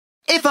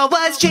If I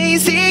was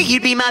Jay-Z,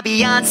 you'd be my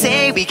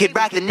Beyonce. We could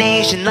rock the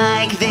nation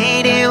like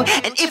they do.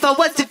 And if I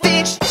was to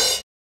fix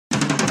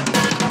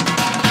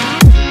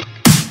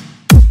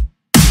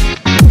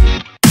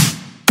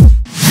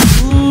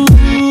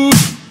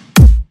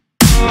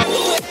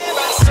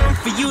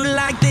for you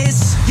like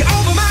this, you're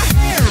over my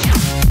hair.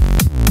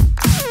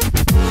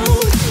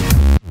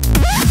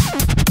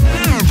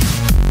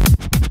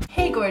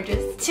 Hey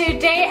gorgeous,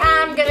 today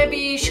I'm gonna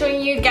be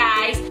showing you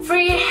guys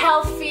 3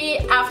 healthy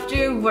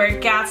after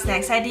workout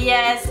snacks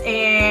ideas,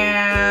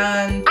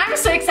 and I'm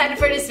so excited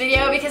for this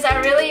video because I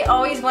really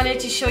always wanted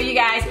to show you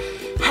guys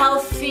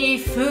healthy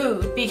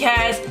food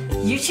because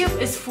YouTube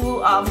is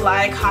full of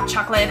like hot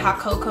chocolate, hot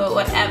cocoa,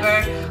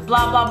 whatever,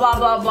 blah blah blah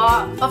blah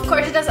blah. Of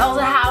course it does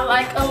also have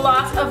like a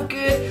lot of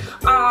good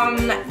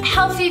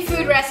healthy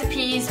food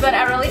recipes, but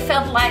I really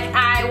felt like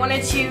I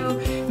wanted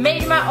to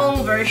make my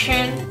own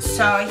version,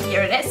 so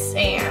here it is.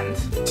 And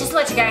just to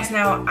let you guys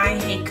know, I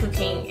hate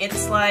cooking.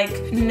 It's like,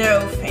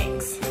 no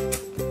thanks.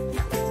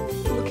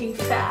 Looking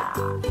fat,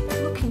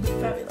 looking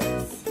fabulous.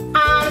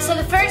 So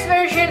the first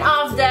version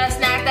of the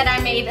snack that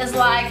I made is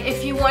like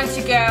if you want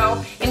to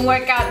go and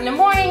work out in the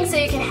morning, so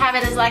you can have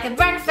it as like a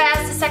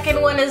breakfast. The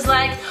second one is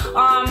like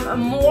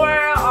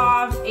more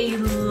of a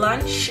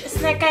lunch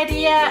snack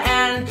idea,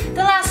 and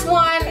the last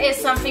one is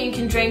something you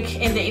can drink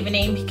in the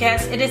evening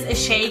because it is a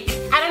shake.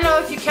 I don't know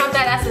if you count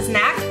that as a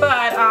snack,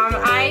 but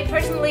I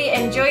personally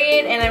enjoy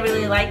it and I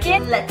really like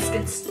it. Let's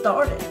get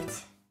started.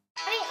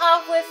 Starting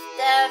off with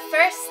the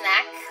first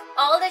snack,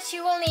 all that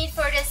you will need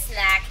for this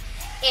snack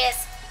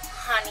is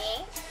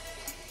honey,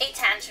 a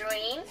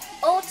tangerine,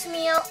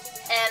 oatmeal,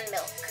 and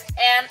milk.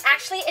 And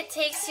actually it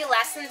takes you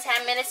less than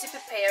 10 minutes to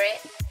prepare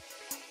it.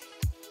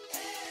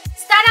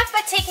 Start off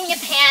by taking a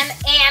pan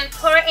and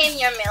pour in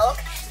your milk,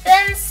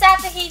 then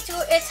set the heat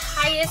to its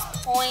highest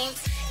point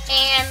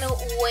and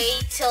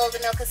wait till the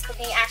milk is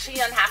cooking. Actually,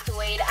 you don't have to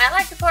wait. I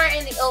like to pour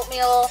in the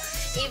oatmeal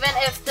even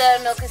if the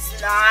milk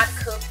is not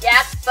cooked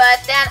yet, but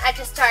then I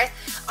just start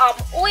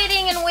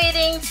waiting and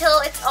waiting till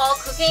it's all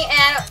cooking,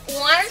 and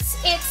once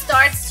it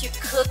starts to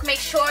cook, make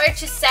sure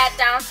to set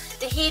down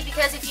the heat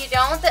because if you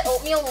don't, the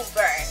oatmeal will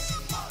burn.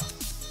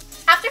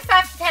 After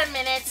 5 to 10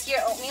 minutes, your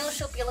oatmeal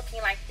should be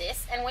looking like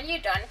this, and when you're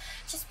done,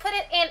 just put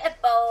it in a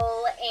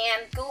bowl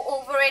and go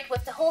over it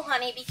with the whole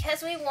honey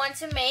because we want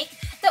to make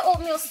the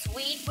oatmeal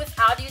sweet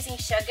without using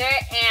sugar,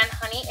 and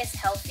honey is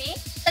healthy.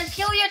 Then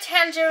peel your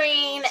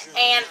tangerine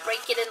and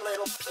break it in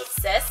little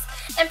pieces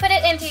and put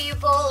it into your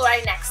bowl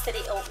right next to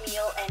the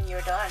oatmeal, and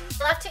you're done.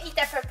 I love to eat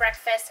that for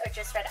breakfast or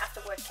just right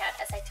after workout,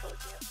 as I told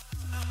you.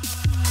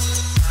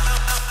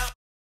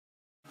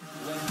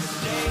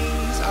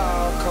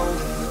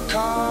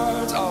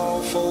 Cards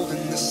all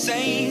folding, the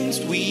saints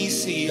we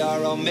see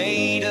are all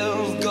made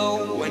of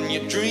gold. When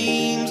your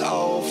dreams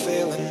all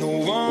fail and the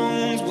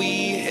ones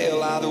we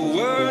hail are the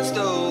worst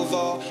of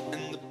all.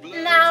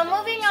 Now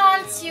moving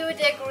on to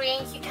the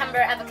green cucumber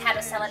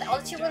avocado salad. All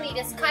that you will need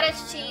is cottage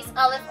cheese,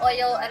 olive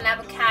oil, an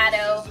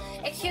avocado,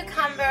 a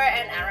cucumber,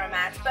 and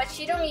aromat. But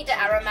you don't need the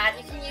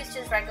aromat, you can use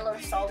just regular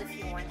salt if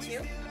you want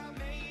to.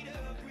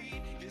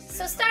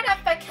 So start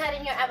off by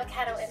cutting your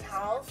avocado in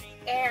half,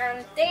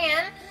 and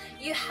then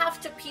you have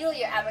to peel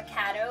your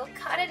avocado,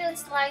 cut it in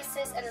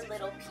slices and in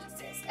little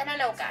pieces. And I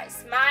know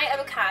guys, my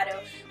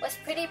avocado was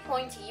pretty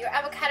pointy. Your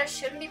avocado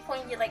shouldn't be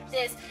pointy like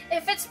this.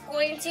 If it's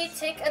pointy,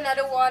 take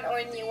another one or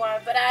a new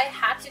one, but I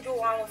had to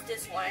go on with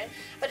this one.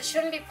 But it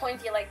shouldn't be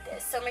pointy like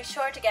this, so make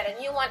sure to get a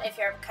new one if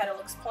your avocado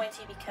looks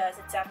pointy because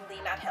it's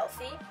definitely not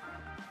healthy.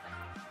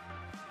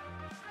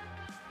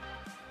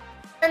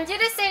 And do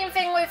the same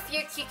thing with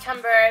your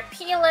cucumber.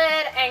 Peel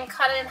it and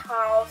cut it in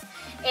half,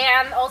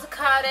 and also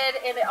cut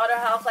it in the other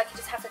half, like you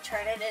just have to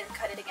turn it and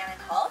cut it again in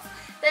half.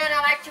 Then I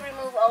like to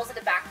remove also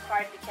the back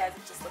part because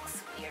it just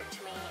looks weird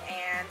to me,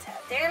 and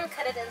then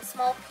cut it in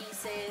small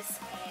pieces,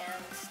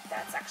 and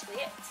that's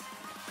actually it.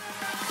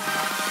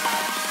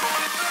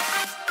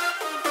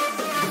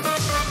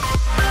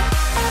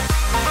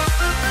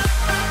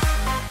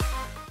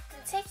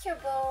 Then take your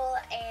bowl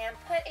and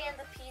put in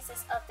the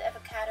pieces of the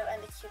avocado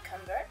and the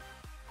cucumber.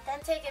 Then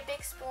take a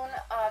big spoon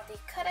of the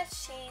cottage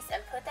cheese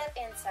and put that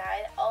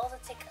inside. Also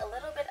take a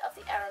little bit of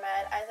the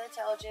aromat. As I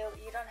told you,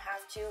 you don't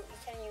have to. You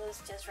can use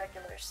just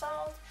regular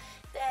salt.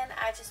 Then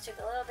I just took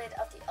a little bit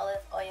of the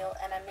olive oil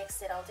and I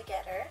mixed it all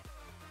together.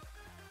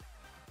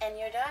 And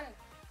you're done.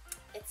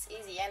 It's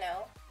easy, I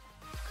know.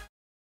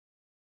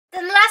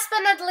 Then last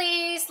but not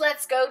least,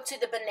 let's go to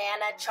the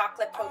banana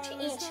chocolate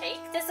protein shake.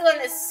 This one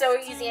is so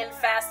easy and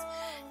fast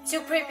to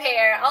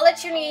prepare. All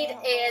that you need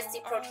is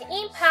the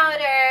protein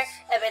powder,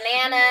 a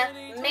banana,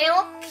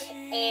 milk,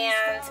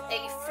 and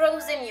a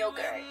frozen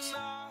yogurt.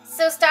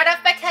 So start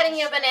off by cutting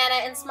your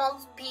banana in small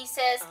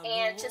pieces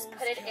and just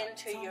put it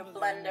into your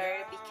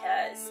blender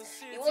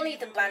because you will need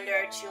the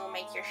blender to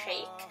make your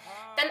shake.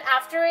 Then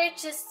after it,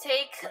 just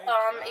take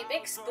a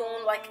big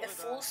spoon, like a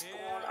full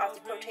spoon of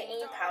the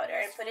protein powder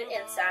and put it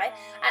inside.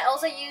 I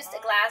also used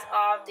a glass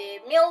of the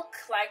milk,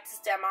 like this is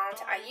the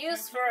amount I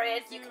used for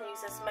it. You can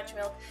use as much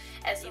milk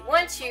as you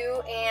want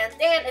to, and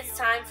then it's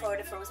time for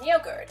the frozen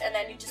yogurt, and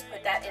then you just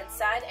put that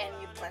inside and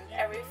you blend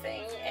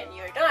everything and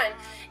you're done.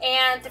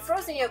 And the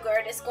frozen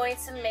yogurt is going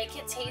to make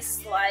it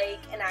taste like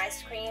an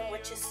ice cream,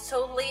 which is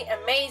totally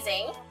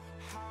amazing.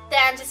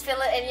 Then just fill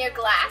it in your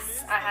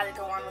glass. I had to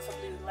go on with a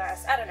blue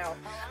glass, I don't know.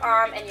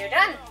 And you're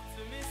done.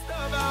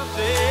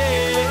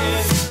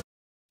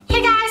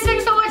 Hey guys,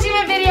 thanks for watching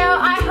my video.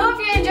 I hope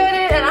you enjoyed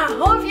it and I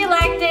hope you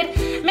liked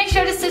it. Make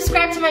sure to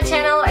subscribe to my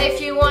channel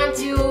if you want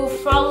to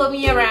follow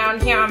me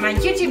around here on my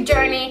YouTube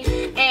journey.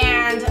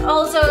 And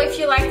also if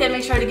you liked it,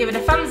 make sure to give it a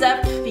thumbs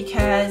up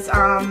because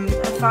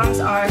thumbs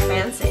are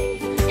fancy.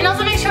 And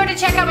also make sure to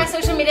check out my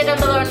social media down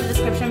below in the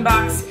description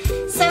box.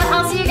 So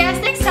I'll see you guys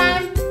next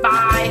time.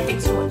 Bye.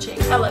 Thanks for watching.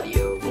 I love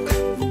you.